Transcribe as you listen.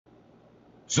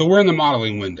So we're in the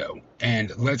modeling window,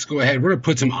 and let's go ahead. We're going to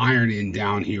put some iron in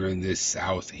down here in this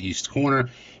southeast corner.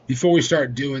 Before we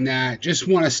start doing that, just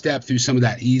want to step through some of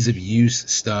that ease of use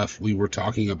stuff we were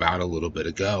talking about a little bit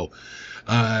ago.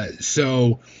 There's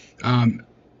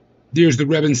the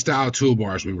ribbon style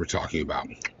toolbars we were talking about.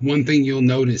 One thing you'll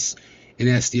notice in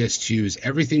SDS2 is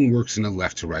everything works in a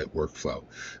left to right workflow.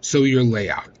 So your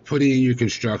layout, putting in your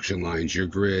construction lines, your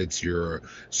grids, your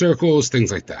circles,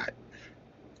 things like that.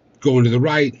 Going to the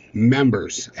right,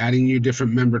 members, adding your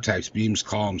different member types, beams,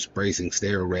 columns, bracing,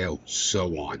 stair, rail,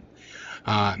 so on.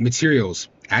 Materials,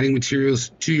 adding materials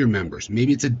to your members.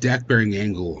 Maybe it's a deck bearing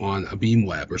angle on a beam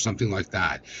web or something like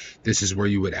that. This is where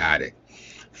you would add it.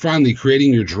 Finally,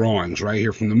 creating your drawings right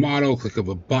here from the model. Click of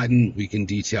a button, we can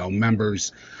detail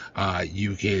members.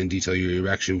 You can detail your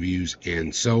erection views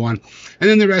and so on. And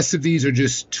then the rest of these are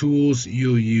just tools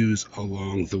you'll use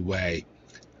along the way.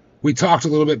 We talked a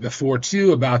little bit before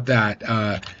too about that,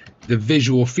 the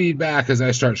visual feedback. As I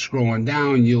start scrolling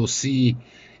down, you'll see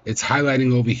it's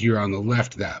highlighting over here on the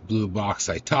left, that blue box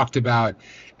I talked about.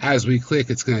 As we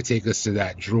click, it's going to take us to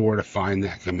that drawer to find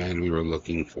that command we were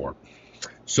looking for.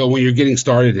 So when you're getting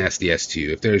started in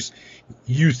SDS2, if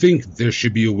you think there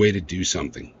should be a way to do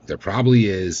something, there probably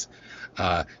is.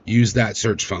 Use that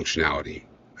search functionality.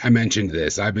 I mentioned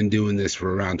this. I've been doing this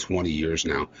for around 20 years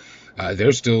now.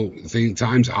 There's still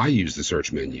times I use the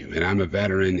search menu, and I'm a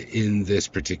veteran in this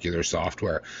particular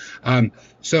software.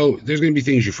 So there's going to be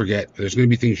things you forget. There's going to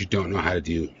be things you don't know how to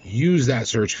do. Use that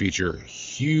search feature.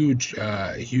 Huge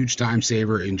time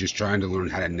saver in just trying to learn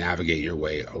how to navigate your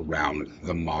way around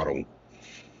the model.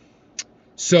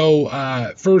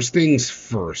 So first things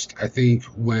first, I think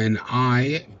when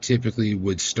I typically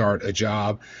would start a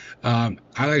job, I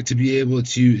like to be able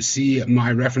to see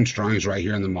my reference drawings right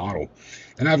here in the model.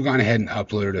 And I've gone ahead and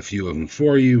uploaded a few of them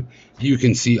for you. You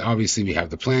can see, obviously, we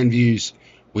have the plan views.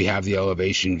 We have the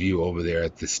elevation view over there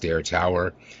at the stair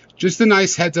tower. Just a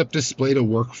nice heads-up display to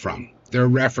work from. They're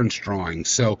reference drawings.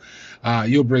 So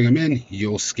you'll bring them in,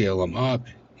 you'll scale them up.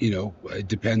 You know, it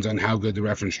depends on how good the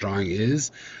reference drawing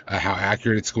is, how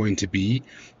accurate it's going to be.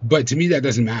 But to me, that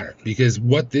doesn't matter, because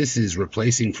what this is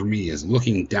replacing for me is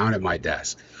looking down at my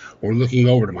desk or looking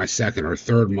over to my second or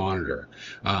third monitor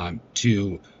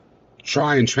to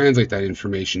try and translate that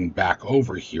information back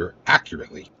over here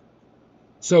accurately.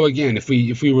 So again, if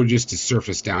we were just to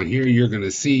surface down here, you're going to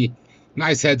see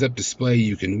nice heads-up display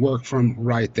you can work from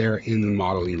right there in the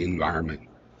modeling environment.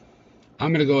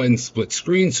 I'm going to go ahead and split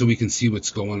screen so we can see what's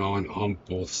going on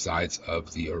both sides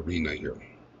of the arena here.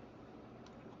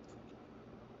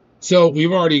 So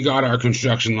we've already got our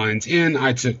construction lines in.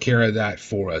 I took care of that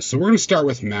for us. So we're going to start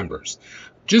with members.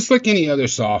 Just like any other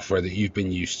software that you've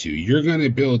been used to, you're going to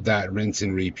build that rinse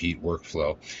and repeat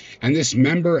workflow. And this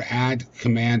member add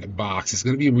command box is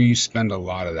going to be where you spend a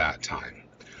lot of that time.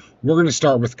 We're going to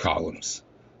start with columns.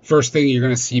 First thing you're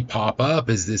going to see pop up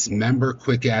is this member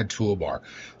quick add toolbar.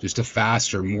 Just a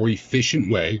faster, more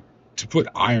efficient way to put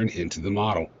iron into the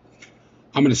model.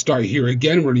 I'm going to start here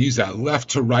again. We're going to use that left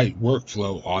to right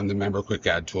workflow on the member quick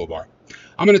add toolbar.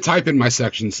 I'm going to type in my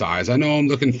section size. I know I'm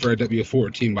looking for a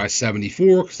W14 by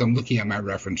 74 because I'm looking at my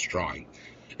reference drawing.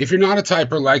 If you're not a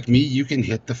typer like me, you can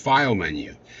hit the file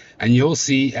menu and you'll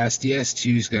see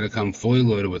SDS2 is going to come fully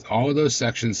loaded with all of those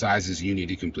section sizes you need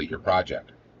to complete your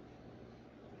project.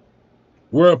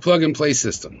 We're a plug-and-play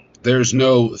system. There's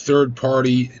no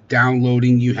third-party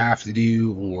downloading you have to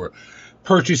do or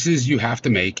purchases you have to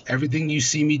make. Everything you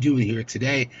see me doing here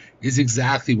today is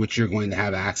exactly what you're going to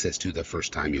have access to the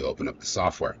first time you open up the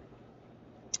software.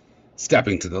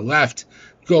 Stepping to the left,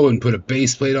 go and put a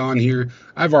base plate on here.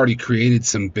 I've already created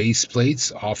some base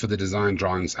plates off of the design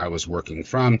drawings I was working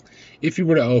from. If you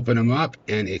were to open them up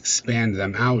and expand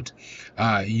them out,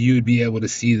 you'd be able to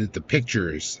see that the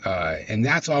pictures, and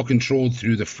that's all controlled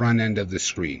through the front end of the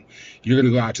screen. You're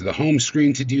going to go out to the home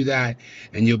screen to do that,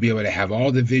 and you'll be able to have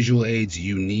all the visual aids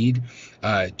you need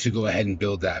to go ahead and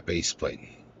build that base plate.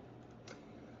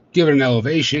 Give it an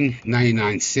elevation,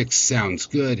 99.6 sounds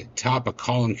good. Top of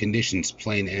column conditions,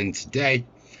 plain end today.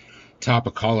 Top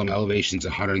of column elevations,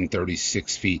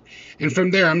 136 feet. And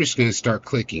from there, I'm just going to start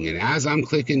clicking. And as I'm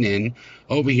clicking in,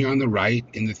 over here on the right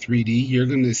in the 3D, you're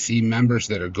going to see members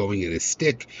that are going in a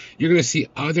stick. You're going to see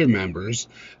other members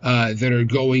that are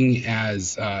going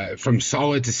as from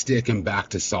solid to stick and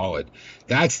back to solid.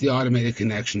 That's the automated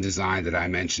connection design that I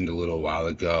mentioned a little while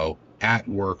ago at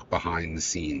work behind the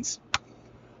scenes.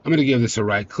 I'm going to give this a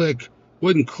right click. Go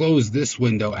ahead and close this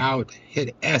window out.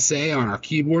 Hit SA on our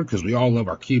keyboard because we all love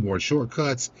our keyboard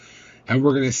shortcuts. And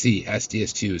we're going to see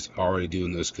SDS2 is already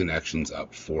doing those connections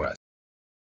up for us.